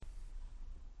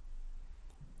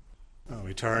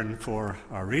We turn for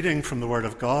our reading from the Word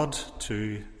of God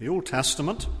to the Old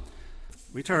Testament.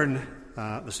 We turn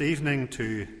this evening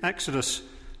to Exodus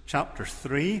chapter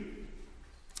 3,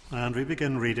 and we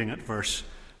begin reading at verse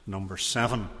number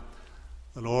 7.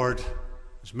 The Lord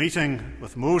is meeting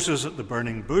with Moses at the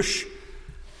burning bush,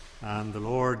 and the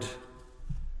Lord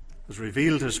has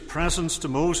revealed his presence to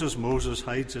Moses. Moses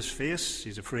hides his face.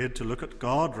 He's afraid to look at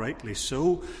God, rightly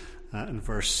so, in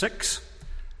verse 6.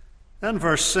 In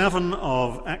verse 7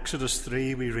 of Exodus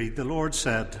 3 we read, "The Lord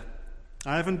said,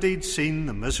 I have indeed seen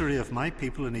the misery of my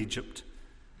people in Egypt.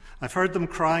 I've heard them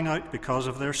crying out because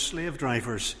of their slave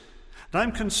drivers, and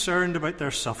I'm concerned about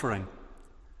their suffering.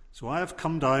 So I have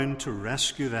come down to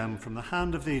rescue them from the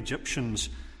hand of the Egyptians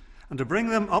and to bring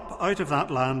them up out of that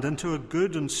land into a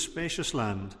good and spacious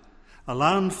land, a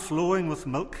land flowing with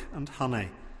milk and honey,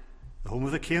 the home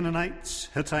of the Canaanites,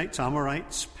 Hittites,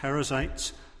 Amorites,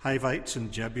 Perizzites, Hivites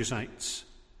and Jebusites.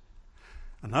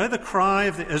 And now the cry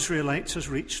of the Israelites has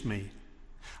reached me,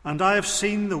 and I have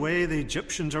seen the way the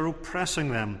Egyptians are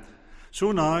oppressing them.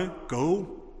 So now,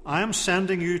 go, I am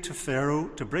sending you to Pharaoh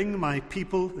to bring my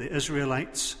people, the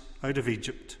Israelites, out of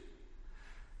Egypt."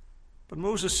 But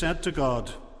Moses said to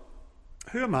God,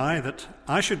 "Who am I that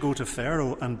I should go to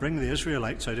Pharaoh and bring the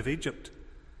Israelites out of Egypt?"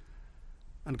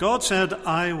 And God said,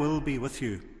 "I will be with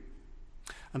you.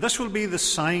 And this will be the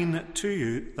sign to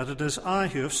you that it is I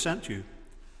who have sent you.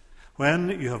 When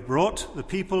you have brought the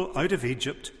people out of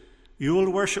Egypt, you will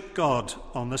worship God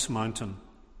on this mountain."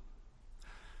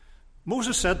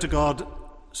 Moses said to God,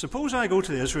 "Suppose I go to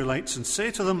the Israelites and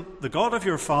say to them, 'The God of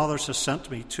your fathers has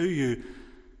sent me to you,'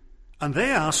 and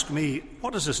they ask me,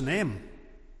 'What is his name?'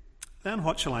 Then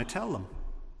what shall I tell them?"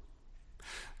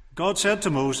 God said to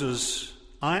Moses,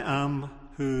 "I am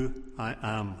who I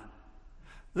am.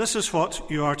 This is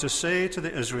what you are to say to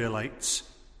the Israelites,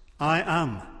 'I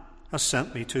am has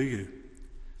sent me to you.'"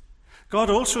 God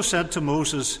also said to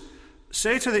Moses,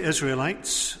 "Say to the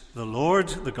Israelites, 'The Lord,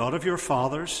 the God of your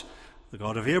fathers, the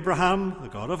God of Abraham, the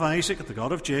God of Isaac, the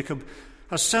God of Jacob,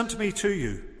 has sent me to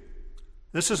you.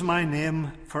 This is my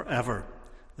name forever,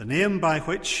 the name by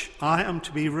which I am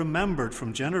to be remembered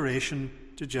from generation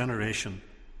to generation.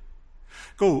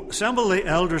 Go, assemble the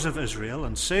elders of Israel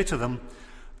and say to them,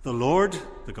 'The Lord,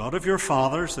 the God of your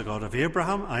fathers, the God of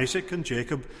Abraham, Isaac, and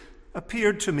Jacob,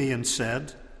 appeared to me and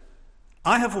said,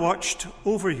 I have watched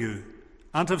over you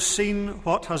and have seen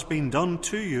what has been done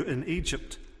to you in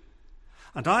Egypt.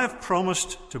 And I have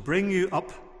promised to bring you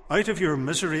up out of your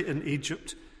misery in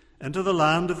Egypt into the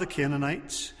land of the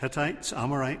Canaanites, Hittites,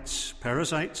 Amorites,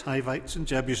 Perizzites, Hivites, and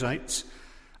Jebusites,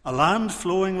 a land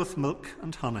flowing with milk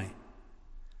and honey.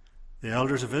 The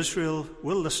elders of Israel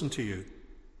will listen to you.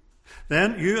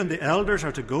 Then you and the elders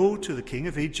are to go to the king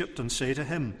of Egypt and say to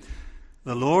him,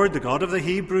 The Lord, the God of the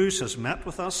Hebrews, has met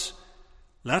with us.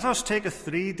 Let us take a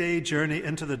 3-day journey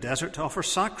into the desert to offer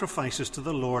sacrifices to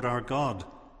the Lord our God.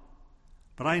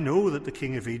 But I know that the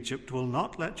king of Egypt will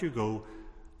not let you go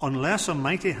unless a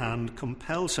mighty hand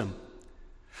compels him.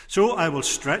 So I will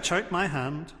stretch out my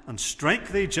hand and strike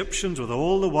the Egyptians with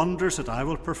all the wonders that I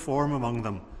will perform among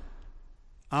them.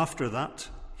 After that,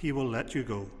 he will let you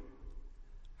go.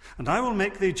 And I will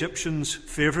make the Egyptians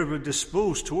favourably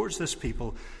disposed towards this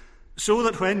people, so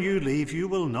that when you leave, you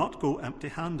will not go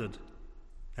empty-handed.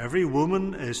 Every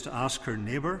woman is to ask her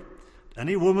neighbour,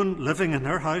 any woman living in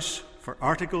her house, for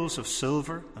articles of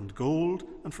silver and gold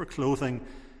and for clothing,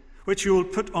 which you will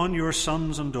put on your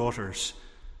sons and daughters,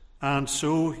 and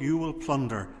so you will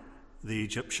plunder the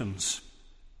Egyptians."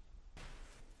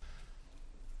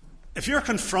 If you're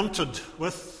confronted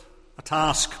with a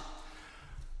task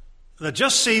that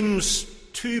just seems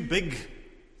too big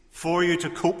for you to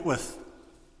cope with,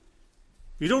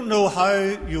 you don't know how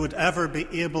you would ever be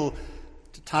able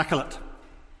to tackle it,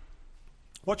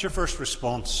 what's your first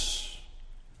response?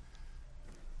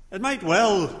 It might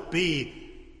well be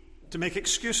to make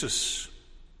excuses.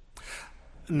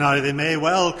 Now, they may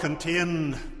well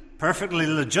contain perfectly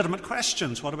legitimate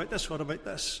questions. What about this? What about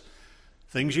this?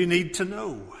 Things you need to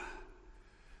know.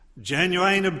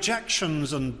 Genuine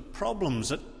objections and problems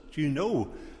that you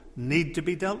know need to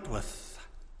be dealt with.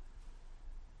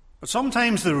 But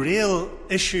sometimes the real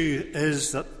issue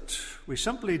is that we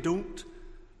simply don't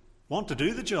want to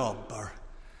do the job, or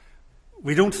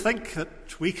we don't think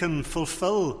that we can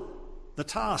fulfill the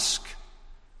task.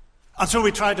 And so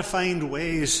we try to find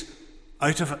ways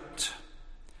out of it.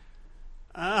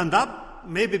 And that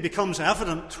maybe becomes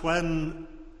evident when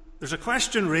there's a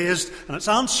question raised and it's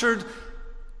answered,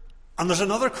 and there's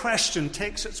another question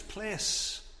takes its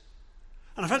place.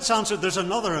 And if it's answered, there's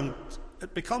another, and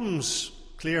it becomes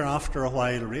clear after a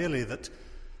while, really, that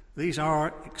these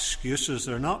are excuses.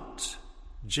 They're not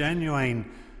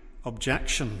genuine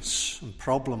objections and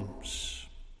problems.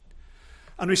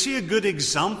 And we see a good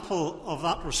example of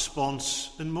that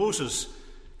response in Moses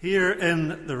here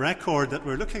in the record that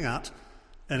we're looking at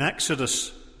in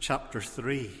Exodus chapter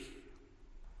 3.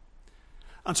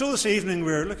 And so this evening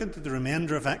we're looking at the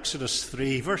remainder of Exodus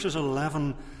 3, verses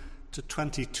 11 to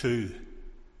 22.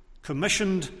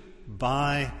 Commissioned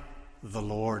by the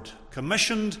Lord.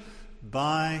 Commissioned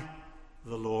by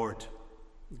the Lord.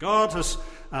 God has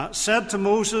said to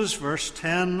Moses, verse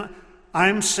 10,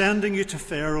 I'm sending you to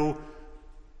Pharaoh.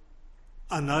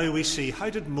 And now we see, how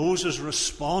did Moses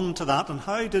respond to that? And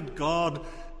how did God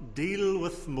deal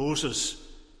with Moses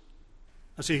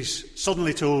as he's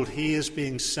suddenly told he is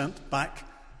being sent back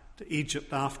to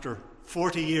Egypt after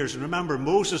 40 years? And remember,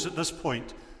 Moses at this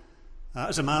point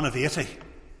is a man of 80,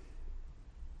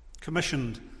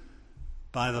 commissioned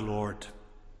by the Lord.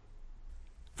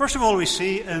 First of all, we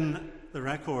see in the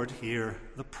record here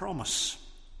the promise.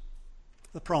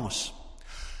 The promise.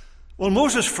 Well,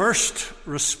 Moses' first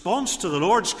response to the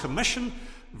Lord's commission,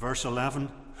 verse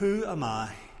 11, who am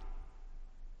I?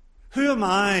 Who am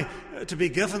I to be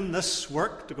given this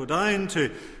work to go down to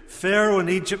Pharaoh in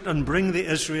Egypt and bring the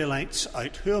Israelites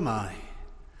out? Who am I?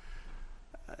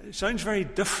 It sounds very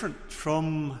different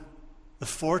from the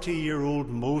 40-year-old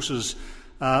Moses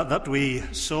that we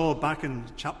saw back in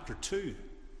chapter 2.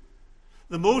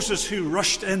 The Moses who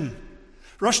rushed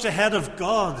ahead of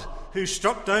God, who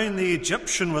struck down the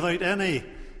Egyptian without any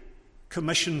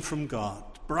commission from God.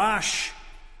 Brash,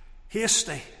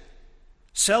 hasty,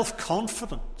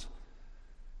 self-confident.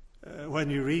 When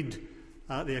you read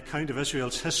the account of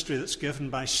Israel's history that's given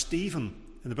by Stephen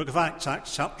in the book of Acts,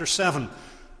 Acts chapter 7,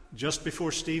 just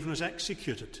before Stephen was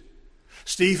executed,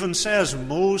 Stephen says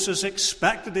Moses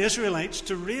expected the Israelites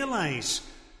to realize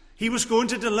he was going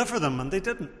to deliver them, and they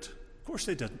didn't. Of course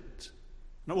they didn't.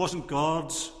 And it wasn't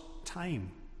God's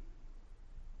time.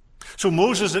 So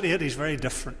Moses at 80 is very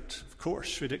different. Of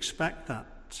course, we'd expect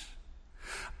that.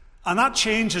 And that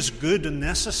change is good and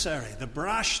necessary. The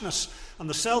brashness and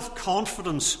the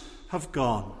self-confidence have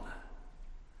gone.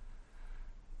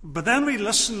 But then we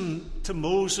listen to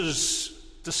Moses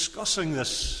discussing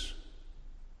this,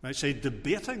 I might say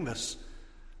debating this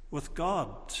with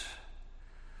God.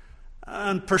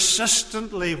 And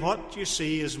persistently what you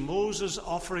see is Moses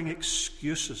offering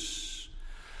excuses.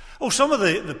 Some of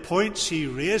the points he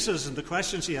raises and the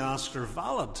questions he asks are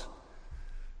valid.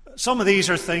 Some of these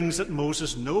are things that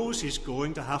Moses knows he's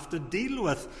going to have to deal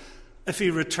with if he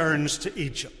returns to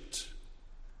Egypt.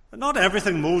 But not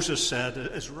everything Moses said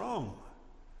is wrong.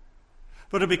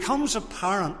 But it becomes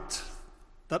apparent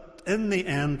that in the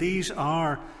end these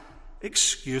are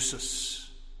excuses.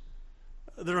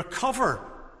 They're a cover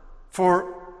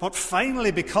for what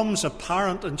finally becomes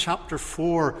apparent in chapter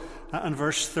 4 and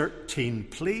verse 13.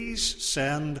 Please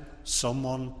send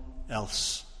someone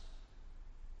else.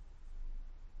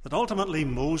 But ultimately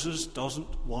Moses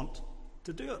doesn't want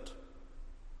to do it.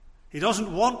 He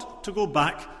doesn't want to go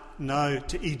back now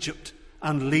to Egypt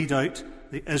and lead out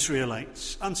the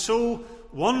Israelites. And so,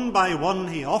 one by one,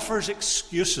 he offers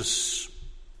excuses.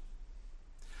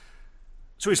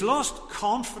 So he's lost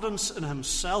confidence in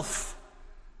himself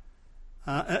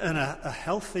in a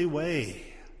healthy way.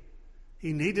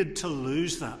 He needed to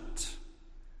lose that.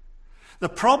 The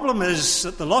problem is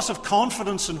that the loss of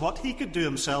confidence in what he could do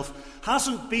himself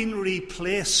hasn't been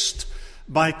replaced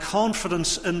by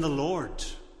confidence in the Lord.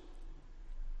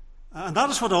 And that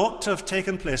is what ought to have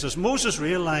taken place. As Moses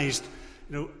realized,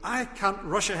 I can't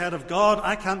rush ahead of God,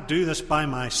 I can't do this by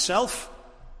myself.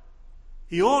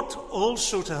 He ought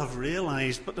also to have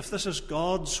realized, but if this is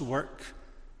God's work,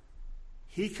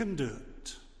 he can do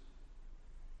it.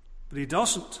 But he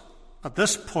doesn't, at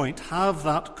this point, have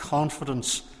that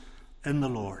confidence in the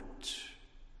Lord.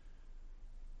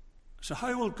 So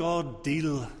how will God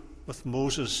deal with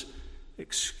Moses'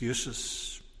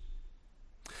 excuses?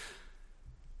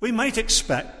 We might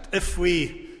expect, if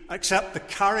we accept the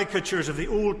caricatures of the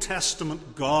Old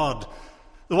Testament God,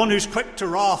 the one who's quick to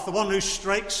wrath, the one who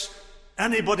strikes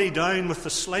anybody down with the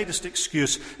slightest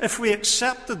excuse, if we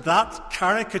accepted that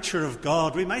caricature of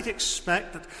God, we might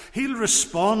expect that he'll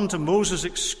respond to Moses'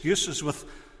 excuses with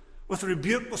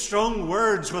rebuke, with strong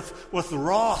words, with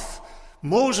wrath.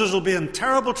 Moses will be in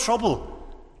terrible trouble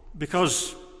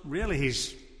because really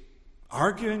he's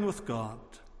arguing with God.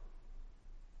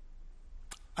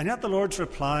 And yet the Lord's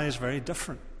reply is very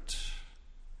different.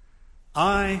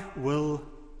 I will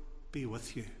be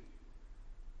with you.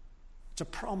 It's a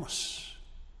promise.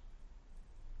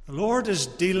 The Lord is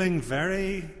dealing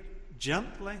very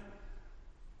gently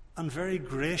and very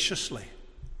graciously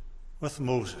with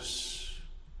Moses.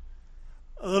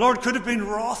 The Lord could have been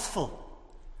wrathful,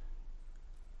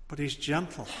 but he's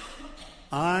gentle.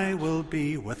 I will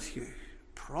be with you.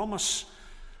 Promise,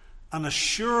 an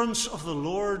assurance of the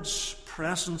Lord's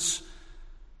presence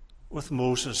with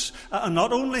Moses. And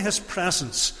not only his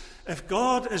presence. If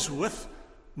God is with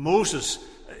Moses,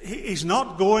 he's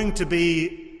not going to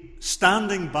be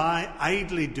standing by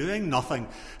idly doing nothing.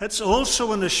 It's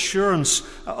also an assurance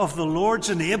of the Lord's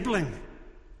enabling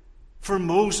for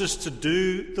Moses to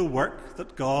do the work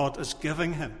that God is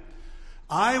giving him.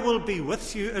 I will be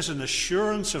with you as an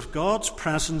assurance of God's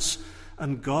presence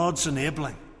and God's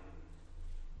enabling.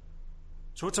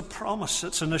 So it's a promise,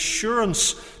 it's an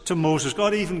assurance to Moses.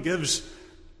 God even gives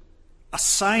a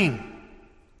sign,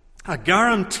 a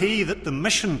guarantee that the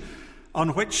mission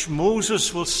on which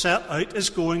Moses will set out is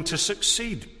going to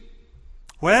succeed.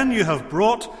 When you have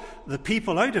brought the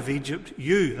people out of Egypt,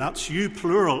 you, that's you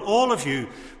plural, all of you,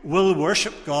 will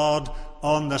worship God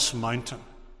on this mountain.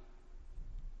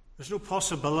 There's no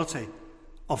possibility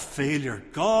of failure.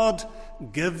 God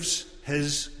gives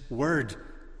his word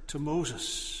to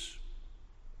Moses.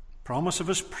 Promise of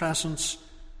his presence,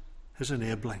 his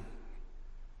enabling.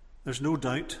 There's no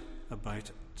doubt about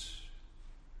it.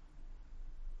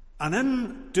 And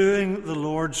in doing the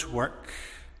Lord's work,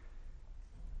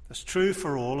 it's true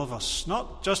for all of us,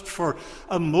 not just for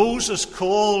a Moses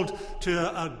called to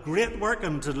a great work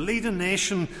and to lead a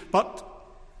nation, but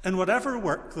in whatever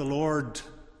work the Lord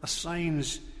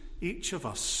assigns each of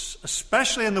us,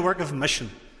 especially in the work of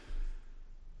mission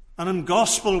and in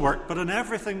gospel work, but in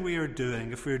everything we are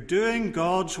doing. If we're doing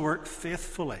God's work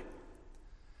faithfully,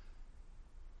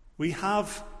 we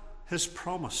have his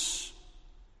promise.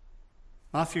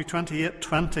 Matthew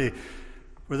 28:20,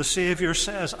 where the Saviour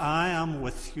says, I am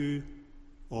with you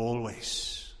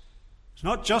always. It's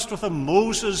not just with a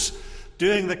Moses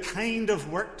doing the kind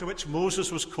of work to which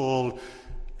Moses was called.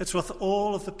 It's with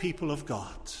all of the people of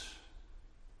God.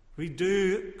 We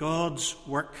do God's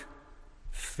work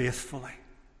faithfully.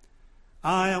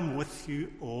 I am with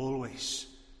you always,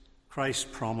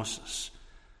 Christ promises.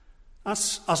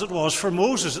 That's as it was for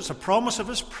Moses. It's a promise of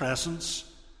his presence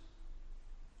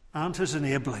and his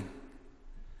enabling.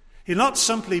 He'll not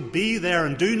simply be there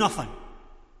and do nothing,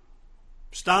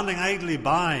 standing idly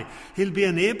by. He'll be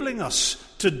enabling us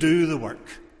to do the work,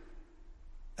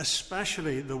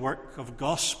 especially the work of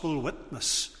gospel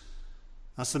witness.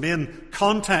 That's the main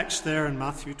context there in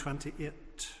Matthew 28.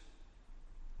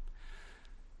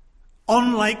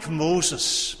 Unlike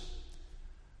Moses,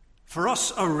 for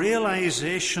us a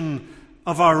realization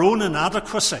of our own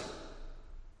inadequacy,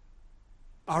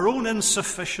 our own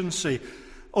insufficiency,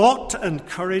 ought to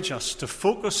encourage us to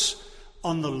focus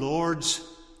on the Lord's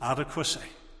adequacy.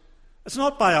 It's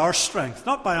not by our strength,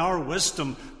 not by our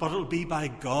wisdom, but it'll be by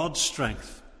God's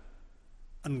strength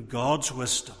and God's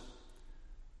wisdom.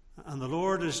 And the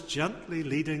Lord is gently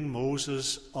leading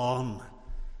Moses on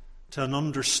to an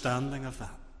understanding of that.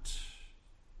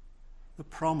 The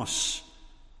promise,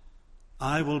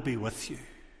 I will be with you,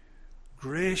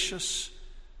 gracious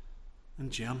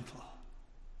and gentle.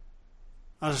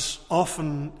 As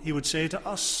often he would say to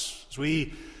us, as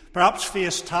we perhaps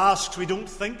face tasks we don't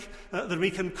think that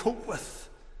we can cope with,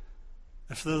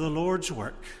 if they're the Lord's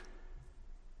work,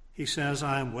 he says,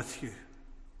 I am with you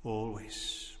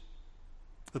always.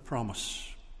 The promise.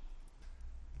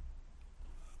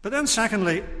 But then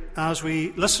secondly, as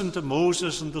we listen to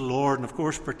Moses and the Lord, and of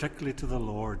course particularly to the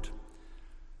Lord,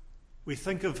 we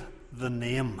think of the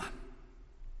name.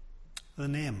 The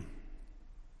name.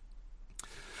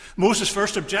 Moses'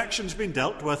 first objection's been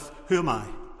dealt with, who am I?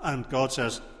 And God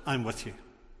says, I'm with you.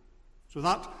 So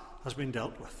that has been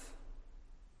dealt with.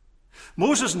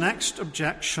 Moses' next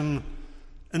objection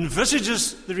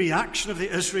envisages the reaction of the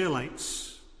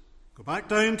Israelites. Go back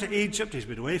down to Egypt. He's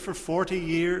been away for 40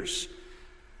 years.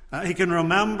 He can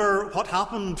remember what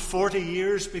happened 40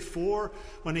 years before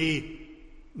when he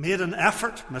made an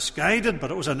effort, misguided,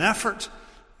 but it was an effort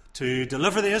to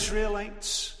deliver the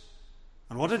Israelites.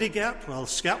 And what did he get? Well,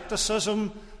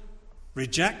 skepticism,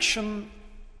 rejection,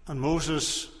 and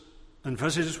Moses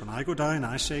envisages, when I go down,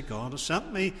 I say, God has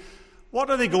sent me. What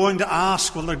are they going to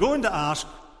ask? Well, they're going to ask,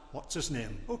 what's his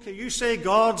name? Okay, you say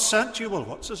God sent you. Well,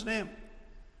 what's his name?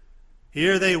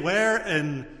 Here they were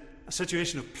in a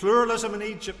situation of pluralism in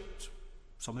Egypt.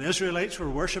 Some of the Israelites were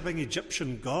worshipping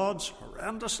Egyptian gods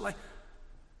horrendously.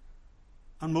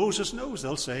 And Moses knows.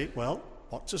 They'll say, well,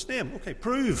 what's his name? Okay,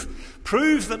 prove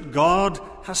that God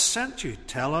has sent you.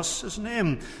 Tell us his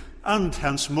name. And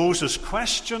hence Moses'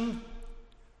 question,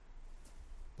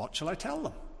 what shall I tell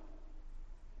them?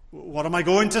 What am I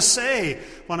going to say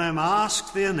when I'm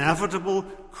asked the inevitable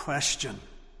question?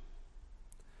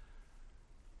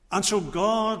 And so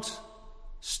God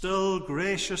still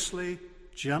graciously,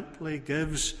 gently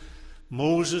gives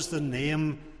Moses the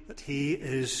name that he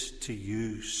is to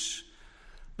use.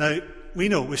 Now, we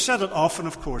know, we've said it often,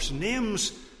 of course,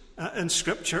 names in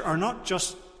Scripture are not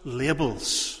just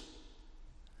labels.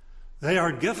 They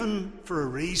are given for a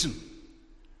reason.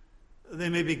 They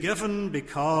may be given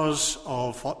because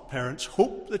of what parents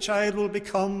hope the child will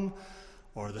become,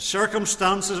 or the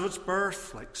circumstances of its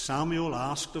birth, like Samuel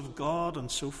asked of God,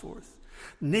 and so forth.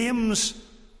 Names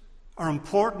are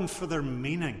important for their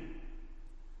meaning.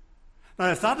 Now,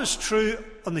 if that is true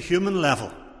on the human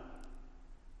level,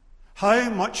 how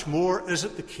much more is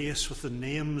it the case with the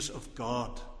names of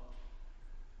God?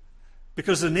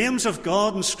 Because the names of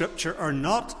God in Scripture are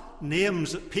not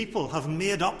names that people have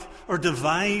made up or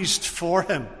devised for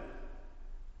him,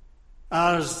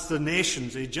 as the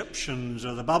nations, the Egyptians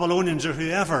or the Babylonians or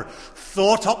whoever,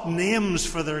 thought up names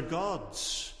for their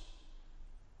gods.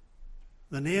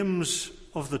 The names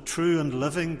of the true and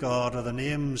living God are the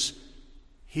names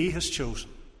he has chosen.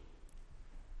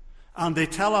 And they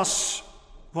tell us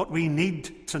what we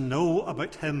need to know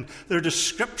about him. They're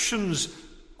descriptions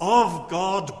of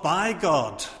God by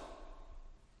God.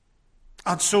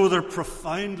 And so they're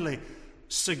profoundly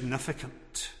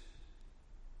significant.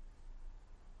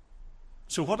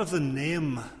 So what of the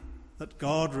name that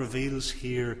God reveals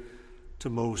here to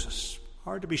Moses?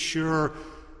 Hard to be sure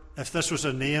if this was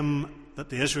a name that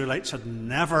the Israelites had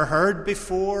never heard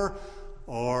before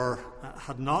or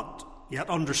had not yet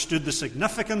understood the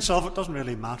significance of. It doesn't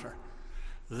really matter.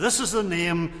 This is the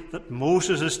name that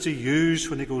Moses is to use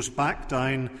when he goes back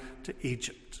down to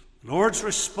Egypt. The Lord's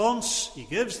response, he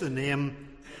gives the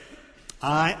name,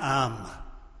 I am.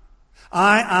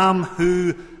 I am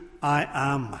who I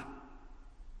am.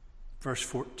 Verse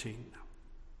 14.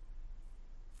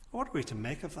 What are we to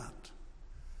make of that?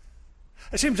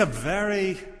 It seems a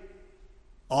very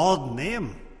odd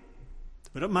name,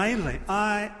 to put it mildly.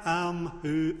 I am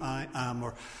who I am.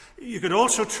 Or you could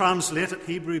also translate it,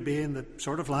 Hebrew being the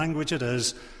sort of language it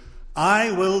is,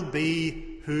 I will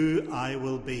be who I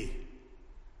will be.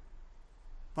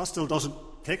 That still doesn't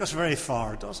take us very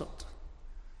far, does it?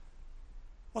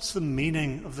 What's the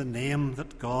meaning of the name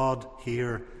that God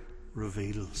here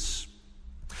reveals?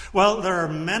 Well, there are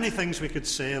many things we could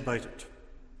say about it.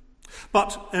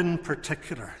 But in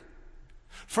particular,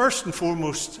 first and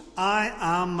foremost, I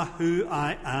am who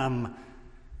I am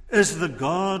is the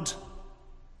God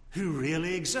who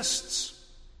really exists.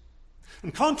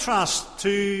 In contrast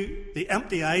to the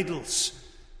empty idols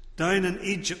down in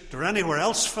Egypt, or anywhere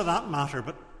else for that matter,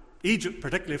 but Egypt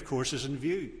particularly, of course, is in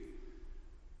view.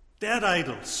 Dead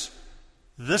idols.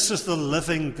 This is the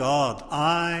living God.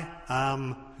 I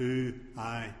am who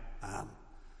I am.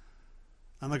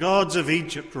 And the gods of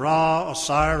Egypt, Ra,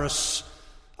 Osiris,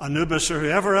 Anubis, or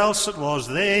whoever else it was,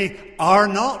 they are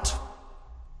not.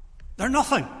 They're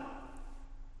nothing.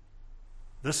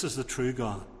 This is the true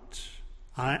God.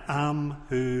 I am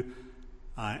who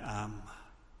I am.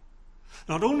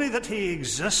 Not only that he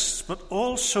exists, but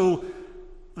also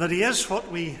that he is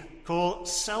what we call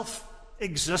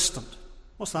self-existent.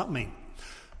 What's that mean?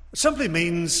 It simply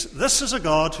means this is a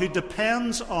God who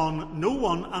depends on no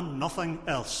one and nothing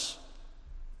else.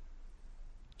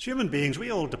 As human beings,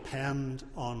 we all depend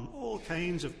on all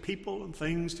kinds of people and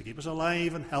things to keep us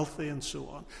alive and healthy and so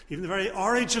on. Even the very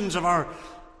origins of our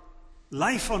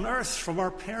life on earth from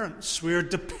our parents, we're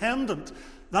dependent.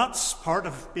 That's part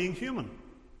of being human.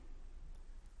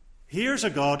 Here's a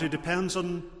God who depends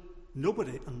on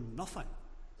nobody and nothing.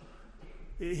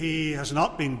 He has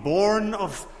not been born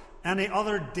of any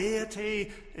other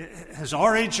deity. His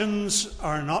origins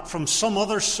are not from some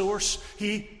other source.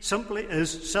 He simply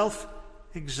is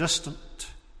self-existent,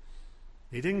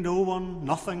 needing no one,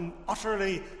 nothing,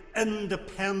 utterly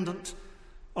independent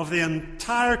of the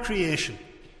entire creation.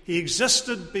 He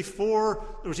existed before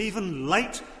there was even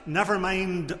light, never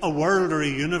mind a world or a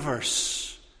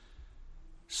universe.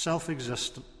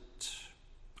 Self-existent,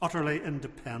 utterly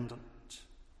independent.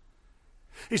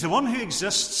 He's the one who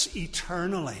exists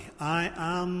eternally. I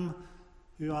am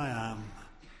who I am.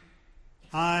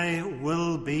 I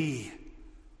will be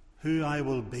who I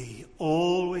will be,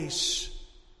 always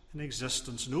in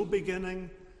existence. No beginning,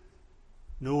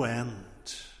 no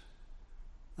end.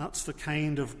 That's the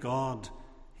kind of God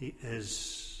he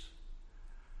is.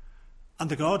 And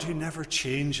the God who never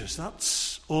changes.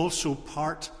 That's also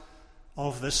part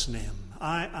of this name.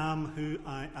 I am who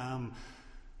I am.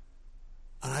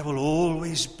 And I will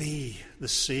always be the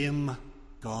same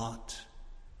God.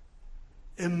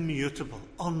 Immutable,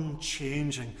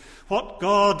 unchanging. What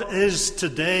God is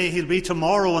today, he'll be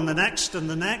tomorrow and the next and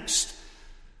the next.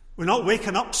 We're not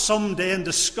waking up someday and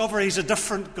discover he's a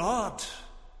different God.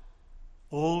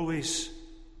 Always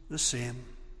the same.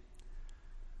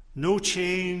 No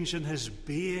change in his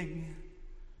being,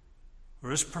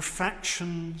 or his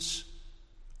perfections,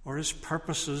 or his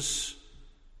purposes,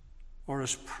 or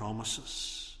his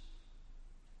promises.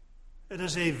 It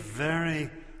is a very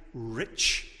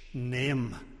rich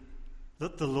name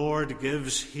that the Lord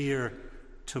gives here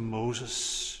to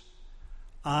Moses.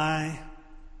 I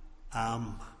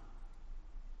am.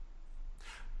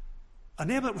 A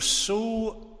name that was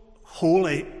so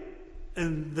holy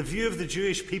in the view of the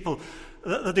Jewish people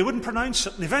that they wouldn't pronounce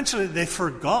it. And eventually they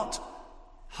forgot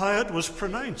how it was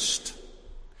pronounced.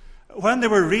 When they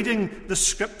were reading the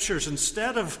scriptures,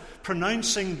 instead of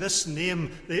pronouncing this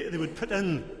name, they would put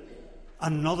in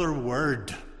another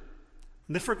word.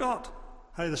 And they forgot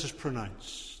how this is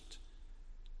pronounced.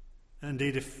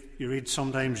 Indeed, if you read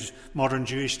sometimes modern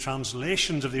Jewish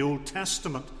translations of the Old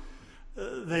Testament,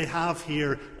 they have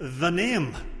here the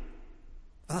name.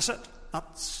 That's it.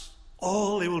 That's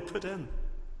all they will put in.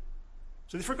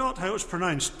 So they forgot how it was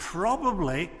pronounced.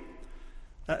 Probably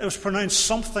it was pronounced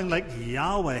something like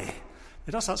Yahweh.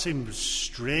 Does that seem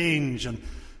strange? And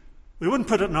we wouldn't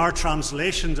put it in our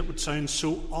translations. It would sound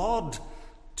so odd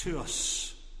to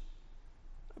us.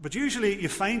 But usually you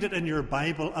find it in your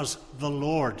Bible as the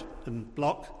Lord in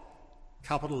block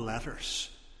capital letters.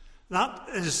 That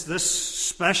is this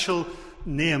special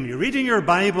name. You're reading your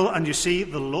Bible and you see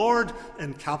the Lord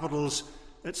in capitals.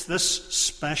 It's this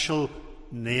special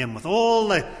name with all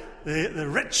the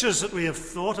riches that we have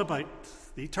thought about.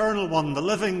 The eternal one, the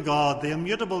living God, the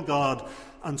immutable God,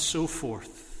 and so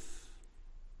forth.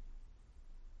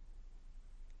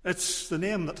 It's the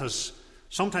name that has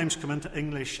sometimes come into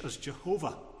English as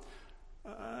Jehovah.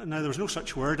 Now, there was no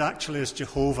such word actually as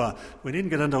Jehovah. We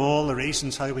needn't get into all the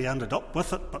reasons how we ended up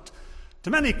with it, but to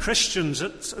many Christians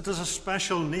it is a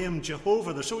special name,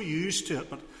 Jehovah. They're so used to it,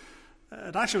 but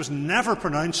it actually was never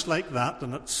pronounced like that,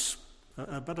 and it's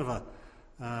a bit of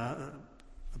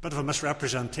a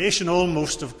misrepresentation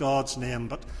almost of God's name,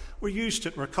 but we're used to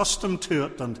it, we're accustomed to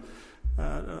it, and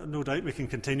no doubt we can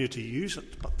continue to use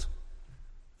it, but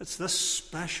it's this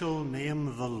special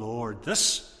name, the Lord.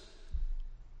 This,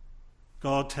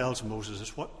 God tells Moses,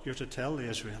 is what you're to tell the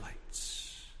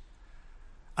Israelites.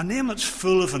 A name that's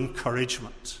full of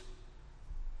encouragement.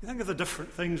 You think of the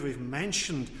different things we've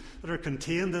mentioned that are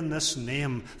contained in this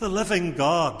name. The living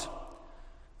God.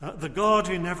 The God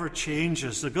who never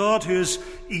changes. The God who is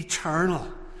eternal.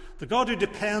 The God who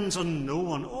depends on no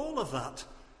one. All of that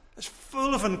is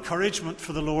full of encouragement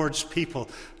for the Lord's people.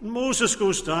 And Moses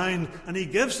goes down and he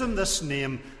gives them this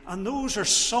name. And those are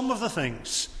some of the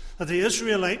things that the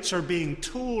Israelites are being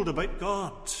told about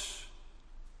God.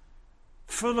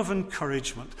 Full of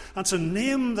encouragement. And it's a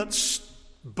name that's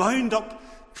bound up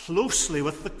closely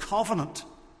with the covenant.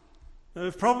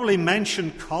 We've probably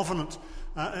mentioned covenant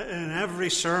in every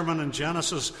sermon in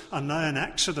Genesis and now in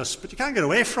Exodus, but you can't get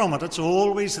away from it. It's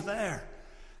always there.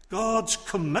 God's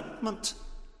commitment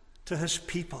to his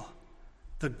people.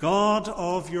 The God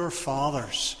of your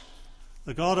fathers.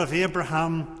 The God of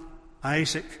Abraham,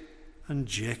 Isaac, and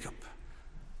Jacob.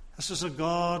 This is a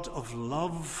God of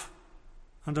love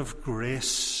and of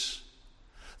grace.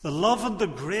 The love and the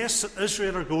grace that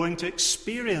Israel are going to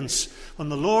experience when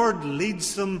the Lord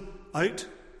leads them out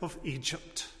of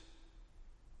Egypt.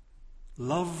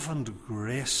 Love and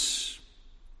grace.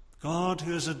 God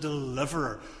who is a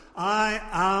deliverer. I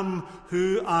am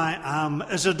who I am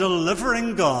is a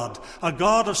delivering God. A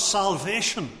God of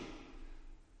salvation.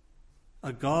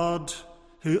 A God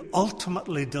who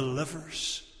ultimately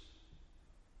delivers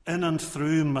in and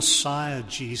through Messiah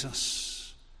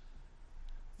Jesus.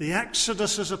 The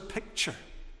Exodus is a picture.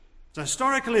 It's a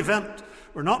historical event.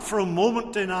 We're not for a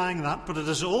moment denying that, but it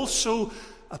is also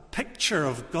a picture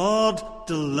of God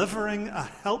delivering a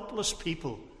helpless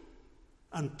people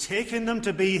and taking them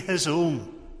to be his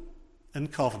own in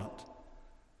covenant.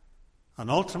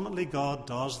 And ultimately God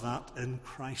does that in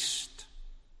Christ.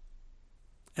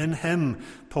 In him,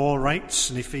 Paul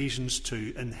writes in Ephesians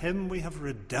 2, in him we have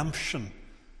redemption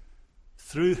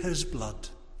through his blood,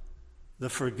 the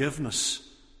forgiveness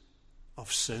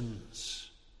of sins.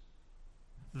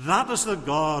 That is the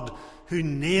God who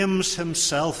names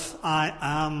himself, I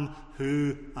am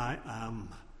who I am.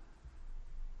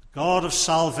 A God of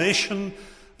salvation,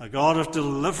 a God of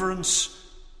deliverance,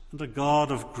 and a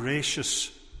God of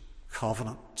gracious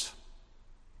covenant.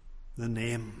 The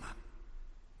name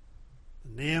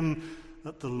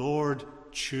that the Lord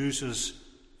chooses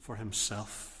for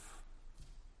himself.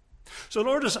 So the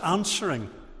Lord is answering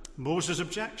Moses'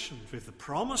 objections with the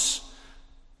promise,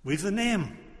 with the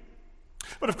name.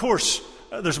 But of course,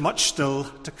 there's much still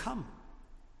to come.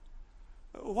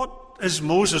 What is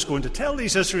Moses going to tell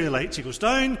these Israelites? He goes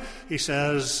down, he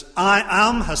says, I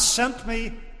am has sent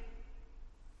me.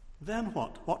 Then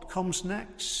what? What comes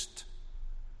next?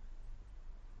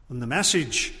 And the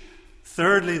message,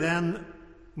 thirdly then,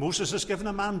 Moses is given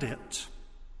a mandate.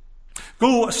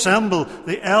 Go assemble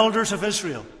the elders of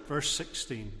Israel, verse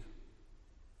 16.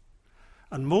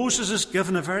 And Moses is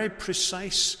given a very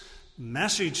precise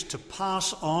message to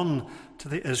pass on to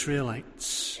the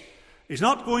Israelites. He's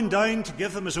not going down to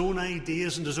give them his own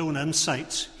ideas and his own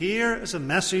insights. Here is a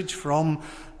message from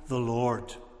the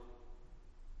Lord.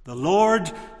 The Lord,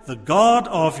 the God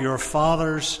of your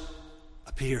fathers,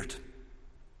 appeared.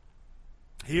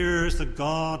 Here is the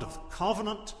God of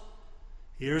covenant.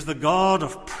 Here is the God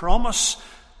of promise.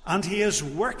 And he is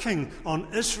working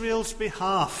on Israel's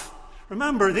behalf.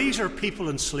 Remember, these are people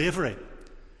in slavery.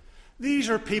 These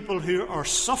are people who are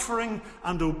suffering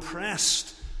and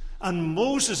oppressed. And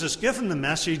Moses is given the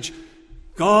message,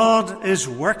 God is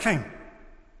working.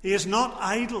 He is not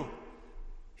idle.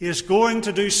 He is going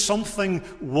to do something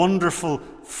wonderful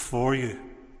for you.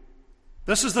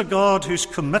 This is the God who's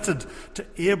committed to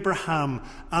Abraham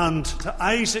and to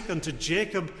Isaac and to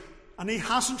Jacob, and he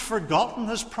hasn't forgotten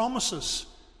his promises.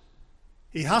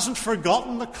 He hasn't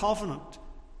forgotten the covenant.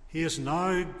 He is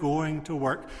now going to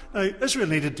work. Now, Israel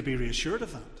needed to be reassured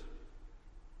of that.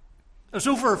 It was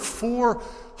over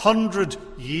 400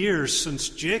 years since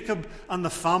Jacob and the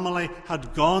family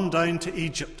had gone down to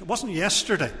Egypt. It wasn't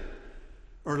yesterday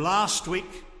or last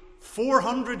week.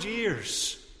 400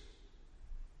 years.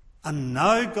 And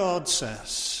now God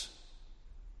says,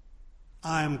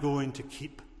 I am going to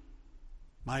keep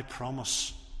my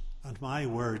promise and my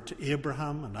word to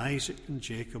Abraham and Isaac and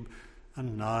Jacob,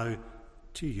 and now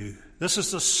to you. This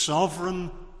is the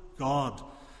sovereign God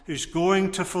who's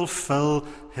going to fulfill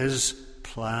his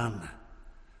plan.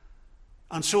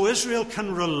 And so Israel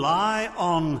can rely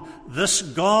on this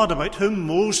God about whom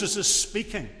Moses is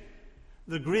speaking,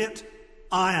 the great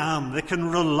I am. They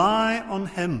can rely on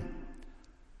him.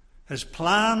 His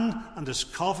plan and his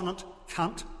covenant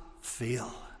can't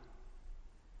fail.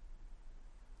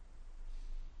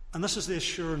 And this is the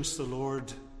assurance the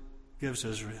Lord gives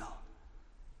Israel.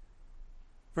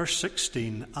 Verse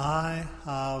 16, I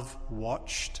have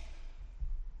watched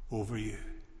over you.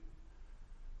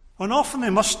 And often they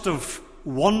must have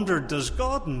wondered, does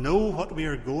God know what we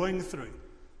are going through?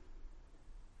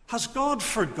 Has God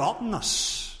forgotten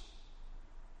us?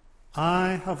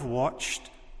 I have watched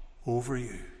over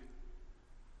you.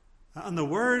 And the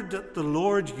word that the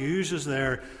Lord uses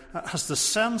there has the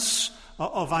sense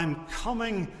of I'm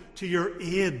coming to your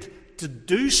aid to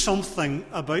do something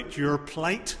about your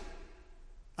plight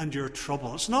and your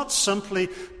trouble. It's not simply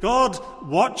God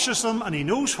watches them and he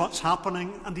knows what's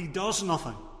happening and he does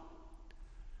nothing.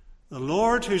 The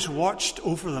Lord who's watched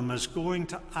over them is going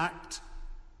to act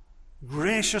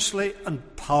graciously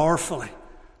and powerfully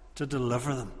to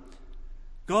deliver them.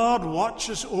 God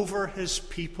watches over his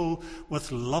people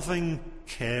with loving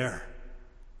care.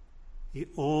 He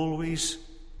always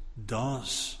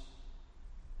does.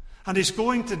 And he's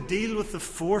going to deal with the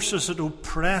forces that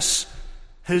oppress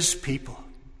his people.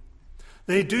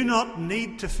 They do not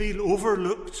need to feel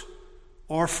overlooked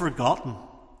or forgotten.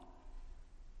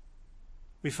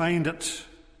 We find it,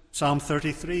 Psalm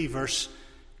 33, verse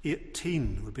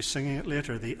 18. We'll be singing it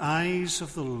later. The eyes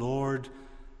of the Lord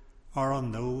are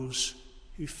on those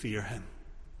who fear him.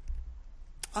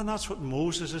 And that's what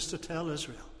Moses is to tell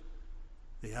Israel.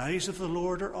 The eyes of the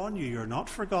Lord are on you. You're not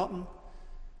forgotten.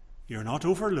 You're not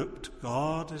overlooked.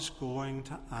 God is going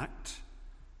to act.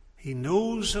 He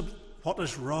knows what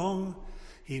is wrong.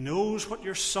 He knows what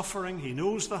you're suffering. He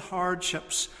knows the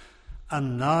hardships.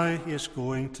 And now he is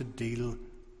going to deal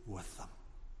with them.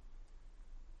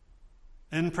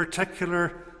 In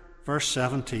particular, verse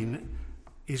 17,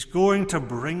 he's going to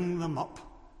bring them up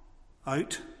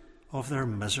out of their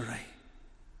misery.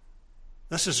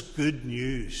 This is good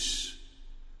news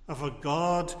of a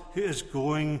God who is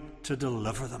going to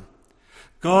deliver them.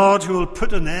 God who will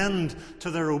put an end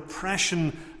to their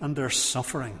oppression and their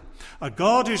suffering. A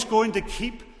God who's going to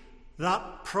keep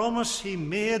that promise he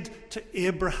made to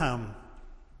Abraham.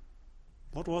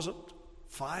 What was it?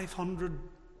 500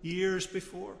 years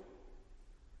before?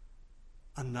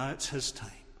 And now it's his time.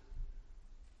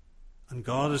 And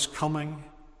God is coming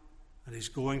and he's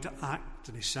going to act.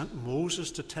 And he sent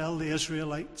Moses to tell the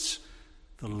Israelites,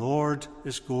 the Lord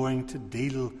is going to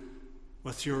deal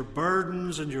with your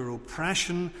burdens and your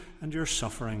oppression and your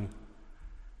suffering.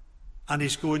 And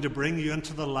he's going to bring you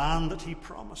into the land that he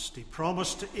promised. He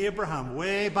promised to Abraham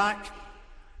way back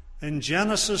in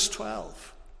Genesis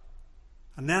 12.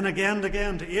 And then again and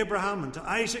again to Abraham and to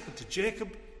Isaac and to Jacob,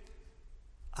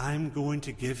 I'm going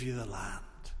to give you the land.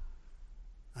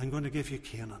 I'm going to give you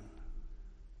Canaan.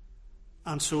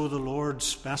 And so the Lord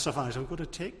specifies, I'm going to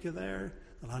take you there,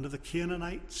 the land of the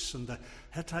Canaanites and the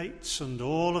Hittites and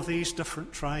all of these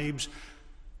different tribes.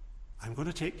 I'm going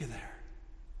to take you there.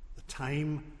 The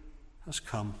time has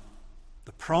come.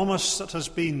 The promise that has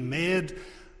been made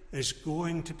is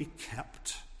going to be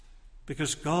kept,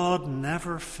 because God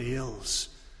never fails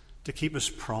to keep his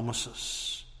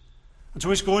promises. And so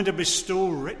he's going to bestow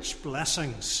rich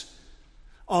blessings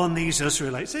on these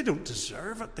Israelites. They don't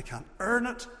deserve it. They can't earn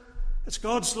it. It's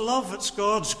God's love. It's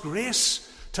God's grace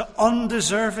to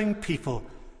undeserving people.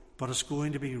 But it's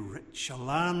going to be rich, a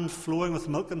land flowing with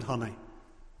milk and honey.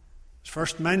 It's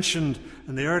first mentioned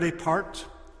in the early part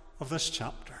of this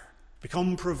chapter.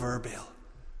 Become proverbial.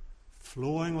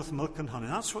 Flowing with milk and honey.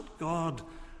 That's what God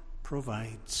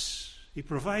provides. He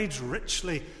provides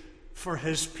richly for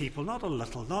his people. Not a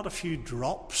little, not a few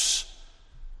drops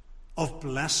of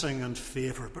blessing and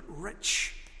favour, but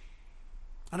rich.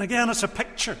 And again, it's a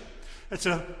picture. It's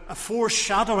a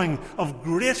foreshadowing of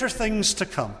greater things to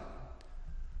come,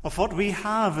 of what we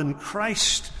have in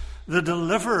Christ, the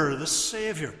deliverer, the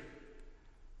Saviour.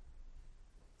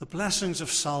 The blessings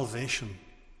of salvation.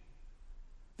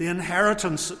 The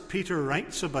inheritance that Peter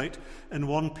writes about in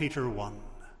 1 Peter 1.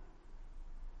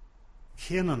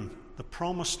 Canaan, the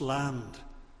promised land,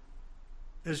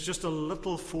 is just a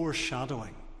little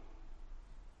foreshadowing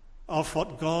of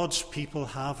what God's people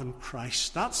have in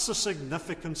Christ. That's the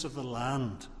significance of the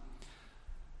land.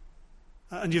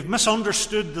 And you've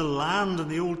misunderstood the land in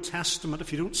the Old Testament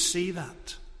if you don't see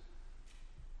that.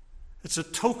 It's a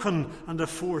token and a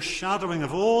foreshadowing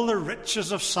of all the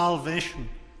riches of salvation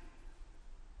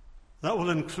that will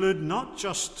include not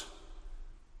just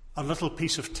a little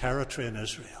piece of territory in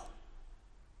Israel,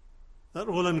 that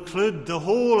will include the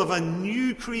whole of a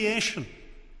new creation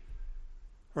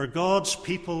where God's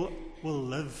people will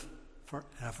live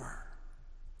forever.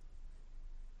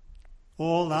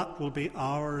 All that will be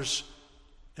ours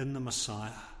in the Messiah,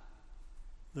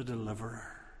 the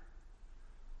deliverer.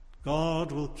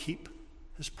 God will keep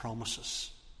his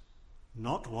promises.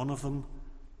 Not one of them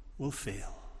will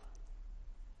fail.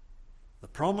 The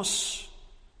promise,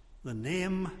 the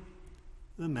name,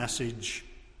 the message,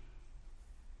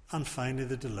 and finally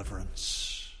the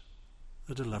deliverance.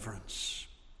 The deliverance.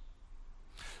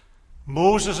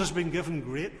 Moses has been given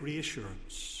great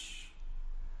reassurance.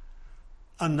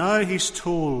 And now he's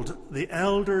told, the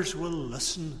elders will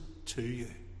listen to you.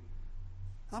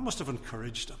 That must have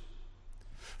encouraged him.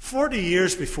 40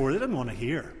 years before, they didn't want to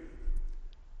hear.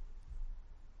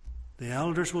 The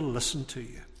elders will listen to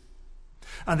you.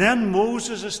 And then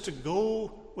Moses is to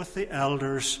go with the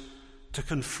elders to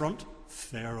confront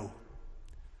Pharaoh.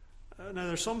 Now,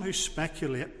 there's some who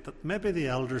speculate that maybe the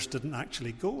elders didn't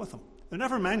actually go with him. They're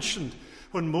never mentioned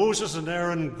when Moses and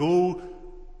Aaron go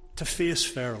to face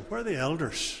Pharaoh. Where are the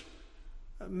elders?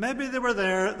 Maybe they were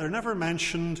there. They're never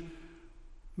mentioned.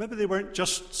 Maybe they weren't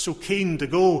just so keen to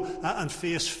go and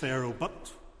face Pharaoh,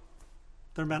 but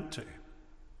they're meant to.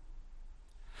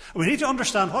 We need to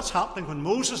understand what's happening when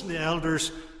Moses and the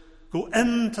elders go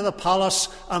into the palace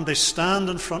and they stand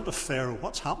in front of Pharaoh.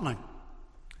 What's happening?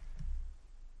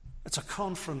 It's a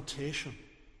confrontation.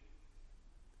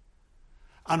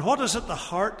 And what is at the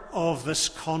heart of this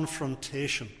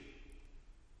confrontation?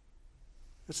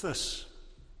 It's this.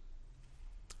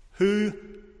 Who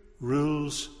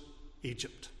rules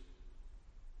Egypt?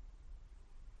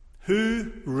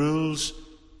 Who rules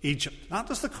Egypt? That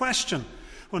is the question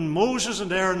when Moses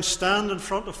and Aaron stand in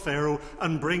front of Pharaoh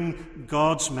and bring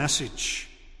God's message.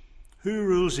 Who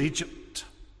rules Egypt?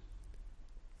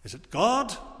 Is it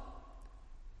God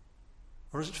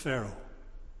or is it Pharaoh?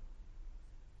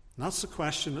 And that's the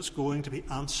question that's going to be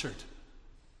answered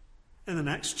in the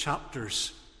next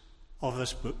chapters of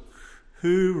this book.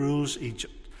 Who rules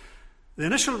Egypt? The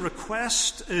initial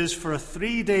request is for a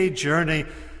 3-day journey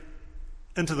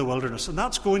into the wilderness, and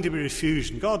that's going to be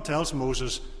refused. And God tells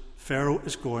Moses, Pharaoh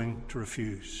is going to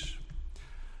refuse.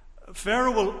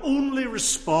 Pharaoh will only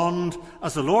respond,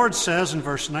 as the Lord says in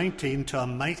verse 19, to a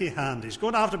mighty hand. He's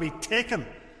going to have to be taken,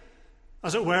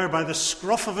 as it were, by the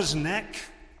scruff of his neck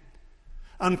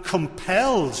and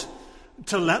compelled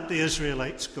to let the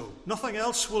Israelites go. Nothing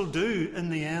else will do in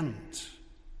the end.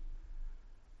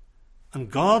 And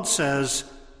God says,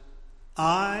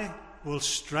 I will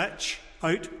stretch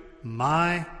out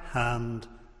my hand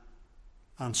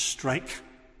and strike.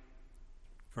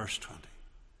 Verse 20.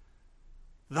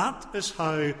 That is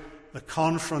how the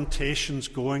confrontation's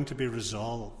going to be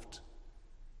resolved.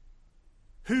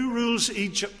 Who rules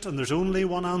Egypt? And there's only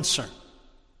one answer.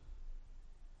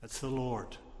 It's the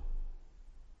Lord,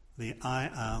 the I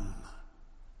Am.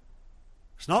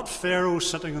 It's not Pharaoh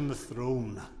sitting on the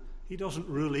throne. He doesn't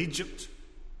rule Egypt.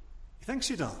 He thinks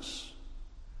he does.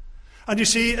 And you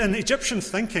see, in Egyptian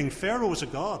thinking, Pharaoh was a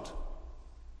god.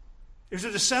 He was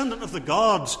a descendant of the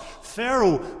gods.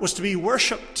 Pharaoh was to be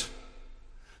worshipped.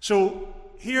 So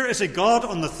here is a god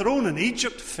on the throne in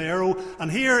Egypt, Pharaoh,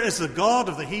 and here is the God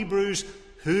of the Hebrews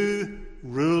who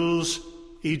rules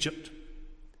Egypt.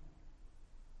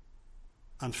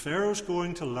 And Pharaoh's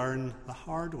going to learn the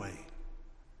hard way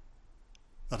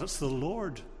that it's the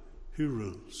Lord who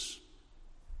rules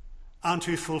and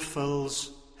who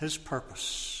fulfills his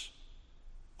purpose.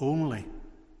 Only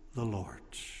the Lord.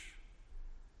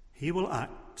 He will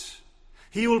act.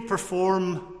 He will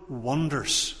perform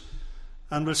wonders.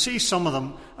 And we'll see some of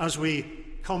them as we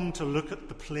come to look at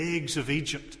the plagues of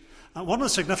Egypt. And one of the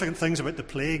significant things about the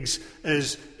plagues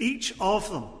is each of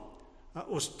them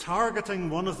was targeting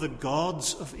one of the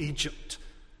gods of Egypt.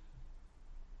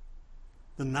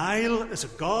 The Nile is a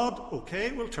god.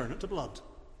 Okay, we'll turn it to blood.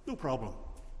 No problem.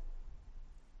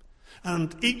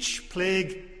 And each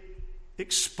plague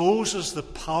exposes the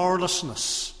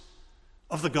powerlessness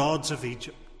of the gods of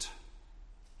Egypt,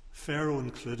 Pharaoh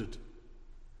included.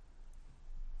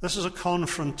 This is a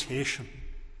confrontation.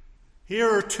 Here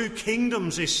are two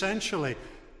kingdoms essentially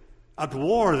at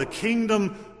war. The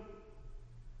kingdom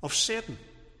of Satan,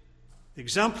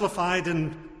 exemplified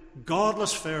in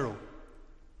godless Pharaoh,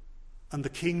 and the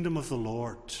kingdom of the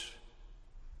Lord.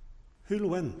 Who'll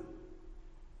win?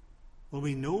 Well,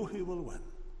 we know who will win.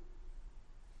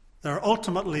 There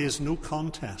ultimately is no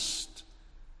contest.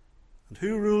 And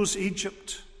who rules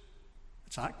Egypt?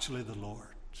 It's actually the Lord.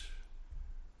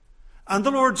 And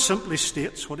the Lord simply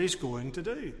states what he's going to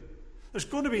do. There's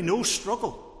going to be no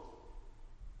struggle.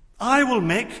 I will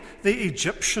make the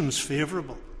Egyptians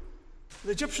favourable.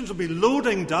 The Egyptians will be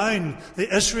loading down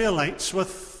the Israelites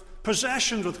with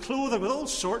possessions, with clothing, with all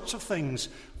sorts of things.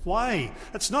 Why?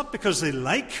 It's not because they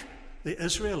like the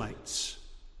Israelites.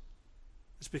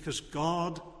 It's because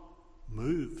God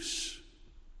moves.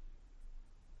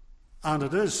 And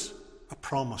it is a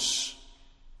promise.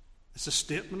 It's a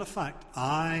statement of fact.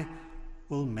 I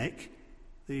will make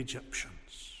the Egyptians.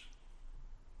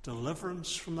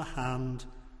 Deliverance from the hand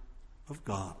of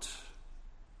God.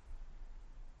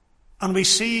 And we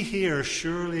see here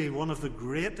surely one of the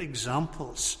great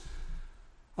examples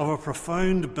of a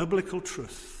profound biblical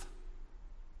truth,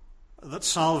 that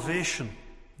salvation,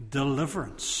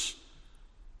 deliverance,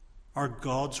 are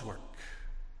God's work.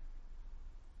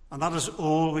 And that is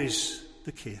always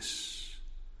the case.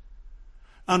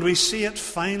 And we see it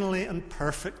finally and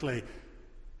perfectly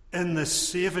in the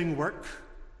saving work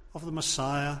of the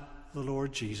Messiah, the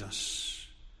Lord Jesus.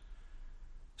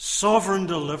 Sovereign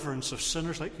deliverance of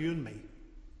sinners like you and me.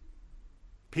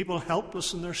 People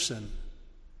helpless in their sin.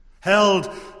 Held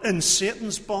in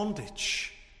Satan's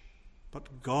bondage.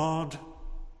 But God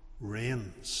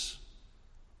reigns.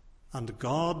 And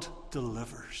God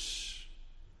delivers.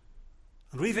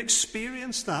 And we've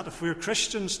experienced that if we're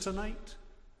Christians tonight.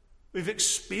 We've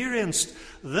experienced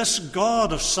this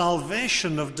God of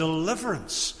salvation, of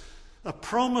deliverance, a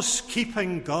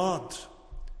promise-keeping God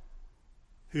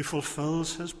who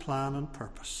fulfills his plan and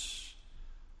purpose.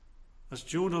 As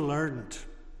Jonah learned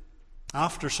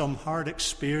after some hard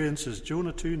experiences,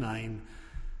 Jonah 2:9,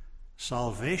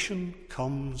 salvation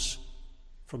comes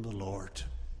from the Lord.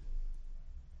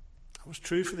 That was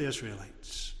true for the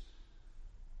Israelites.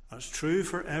 That's true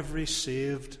for every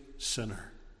saved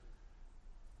sinner.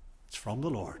 It's from the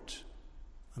Lord,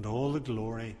 and all the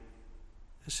glory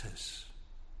is his.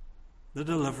 The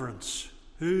deliverance.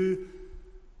 Who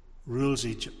rules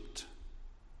Egypt?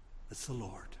 It's the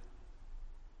Lord.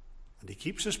 And he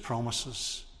keeps his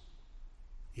promises.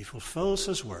 He fulfills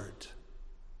his word.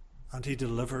 And he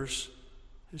delivers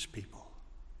his people.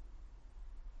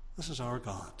 This is our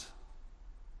God.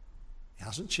 He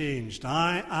hasn't changed.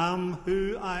 I am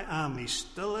who I am. He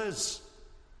still is.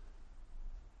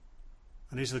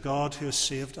 And he's the God who has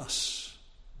saved us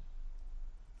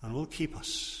and will keep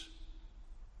us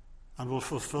and will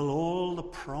fulfill all the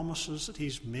promises that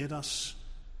he's made us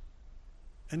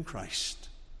in Christ.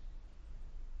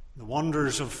 The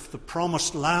wonders of the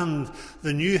promised land,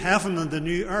 the new heaven and the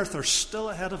new earth are still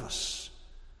ahead of us.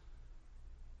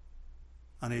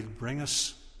 And he'll bring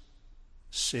us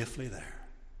safely there.